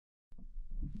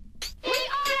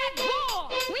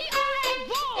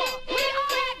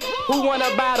Who wanna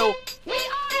battle? We are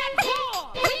at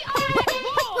war. We are at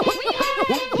war. We are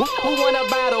at war. Who wanna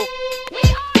battle? We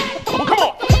are at war. Come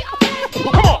on. We are at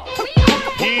war. Come on. We are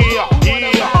at war. Yeah,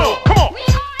 yeah. Come on.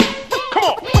 Come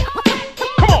on.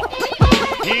 Come on.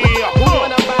 Yeah. Who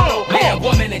wanna battle? Man,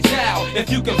 woman, and child, if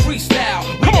you can freestyle,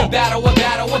 we can battle and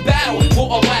battle and battle for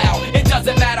a while. It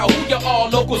doesn't matter who you are,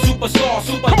 local superstar,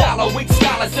 super dollar, weak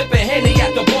scholar, sipping Henny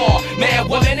at the bar. Man,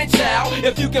 woman, and child,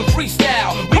 if you can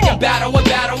freestyle, we can battle and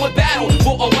battle and battle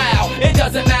for a while. It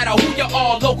doesn't matter who you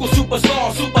are, local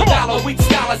superstar, super dollar, weak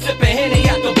scholar, sipping Henny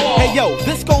at the bar. Hey yo,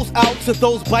 this goes out to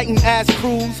those biting ass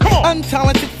crews,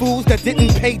 untalented fools that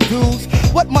didn't pay dues.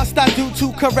 What must I do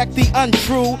to correct the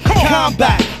untrue?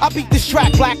 Combat, I beat this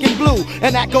track black and blue,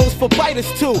 and that goes for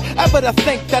biters too. Ever to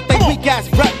think that they weak ass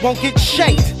rep won't get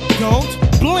shanked? Don't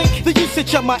blink, the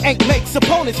usage of my ink makes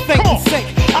opponents faint and sink.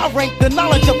 I rank the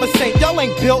knowledge of a saint. Y'all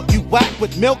ain't built, you whack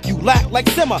with milk, you lack like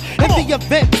simmer. In the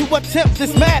event to attempt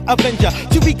this mad avenger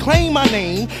to reclaim my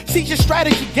name, seize your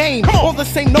strategy game. On the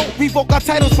same note, revoke our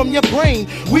titles from your brain.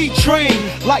 We train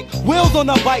like wheels on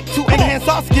a bike to enhance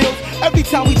our skills. Every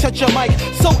time we touch your mic,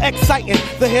 so exciting.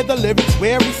 To hear the lyrics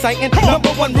we're reciting. Number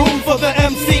one rule for the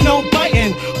MC, no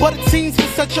biting. But it seems for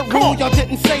such a rule, y'all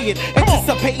didn't say it.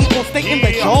 Anticipating on stating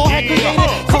that y'all had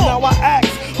created. So now I ask,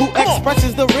 who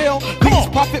expresses the real? These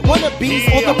prophet wannabes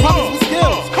or the prophets with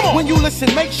skills? When you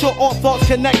listen, make sure all thoughts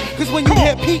connect. Cause when you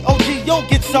hear P.O.G., you'll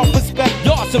get self-respect.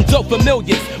 Y'all some dope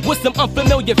familiars with some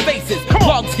unfamiliar faces.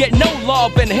 Plugs get no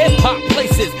love in hip-hop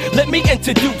places. Let me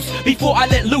introduce, before I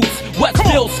let loose, what's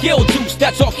still skill juice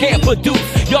that y'all can't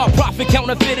produce. Y'all profit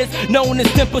counterfeiters, known as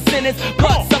 10%ers,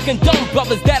 blood-sucking dumb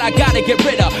brothers that I gotta get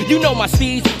rid of. You know my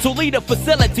steeds, so lead a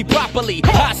facility properly.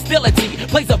 Hostility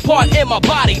plays a part in my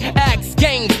body. Axe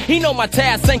games, he know my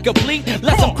task ain't complete.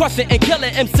 Less I'm crushing and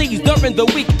killing MCs during the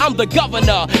week. I'm the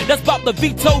governor that's about to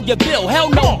veto your bill. Hell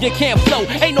no, you can't flow,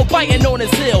 ain't no biting on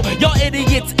this hill. Y'all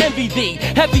idiots envy thee.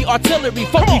 Heavy artillery,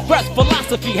 funky fresh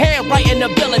philosophy, handwriting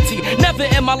ability. Never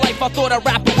in my life I thought a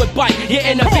rapper would bite. You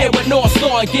interfere with North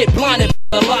Star and get blinded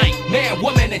by the light. Man,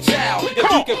 woman, and child, if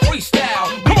you can freestyle,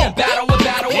 we can battle and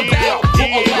battle and battle for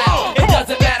a while. It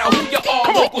doesn't matter who you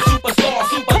are, local superstar,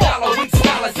 super dollar, weak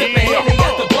scholar, sipping Henny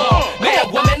at the bar.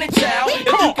 Man, woman, and child, if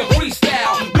you can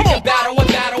freestyle, we can battle and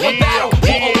battle and battle for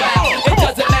a while. It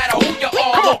doesn't matter who you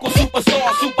are, local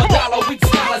superstar, super dollar, weak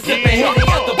scholar, sipping Henny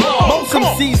at the bar. Most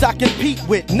MCs I compete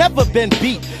with, never been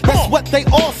beat. That's what they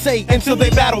all say until they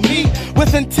battle me.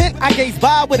 With intent, I gaze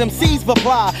by with MCs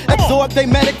reply. Absorb they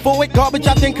medic forward, garbage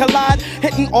I think collide.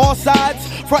 Hitting all sides,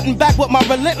 front and back with my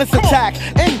relentless attack.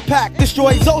 Impact,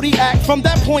 destroy Zodiac. From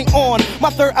that point on, my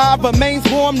third eye remains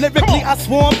warm. Lyrically I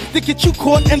swarm to get you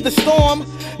caught in the storm.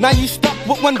 Now you stuck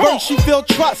with one verse, you feel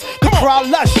trust. The crowd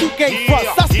lush, you gave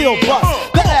thrust, I still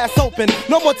bust. The ass open,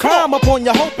 no more time upon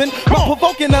you hoping. My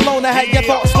provoking alone, I had your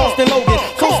thoughts lost in Logan.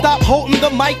 So stop holding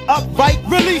the mic upright,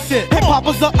 release it. Hip hop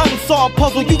is an unsolved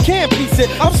puzzle, you can't piece it.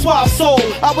 I'm suave soul,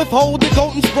 I withhold the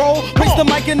golden scroll. Place the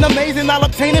mic in the maze and I'll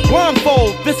obtain it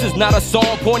blindfold. This is not a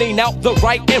song pointing out the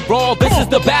right and wrong. This is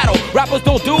the battle rappers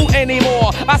don't do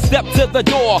anymore. I step to the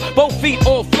door, both feet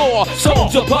on floor.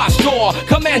 Soldier posture,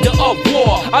 commander of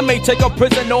war. I may take a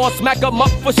prisoner or smack them up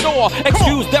for sure.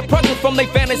 Excuse their presence from their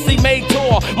fantasy made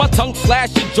tour. My tongue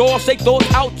slash your jaw, shake those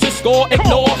out to score.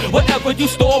 Ignore whatever you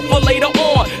store for later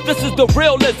on. This is the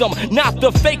realism, not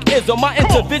the fakeism. My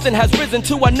intervision has risen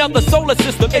to another solar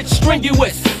system. It's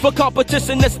strenuous for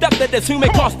competition to step to this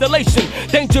human constellation.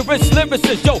 Dangerous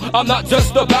lyricist, yo, I'm not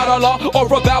just a battler or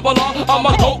a babbler. I'm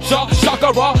a culture,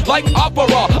 chakra, like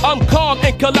opera. I'm calm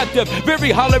and collective,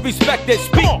 very highly respected.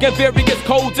 Speak in various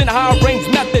codes and high range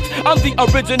methods. I'm the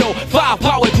original,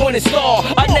 five-powered pointed star.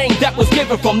 A name that was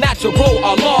given from natural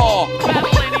Allah.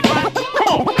 Battle anybody.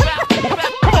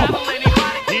 Battle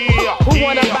anybody. Who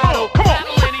wanna battle?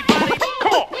 Battle anybody.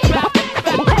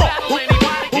 Battle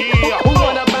anybody. Yeah.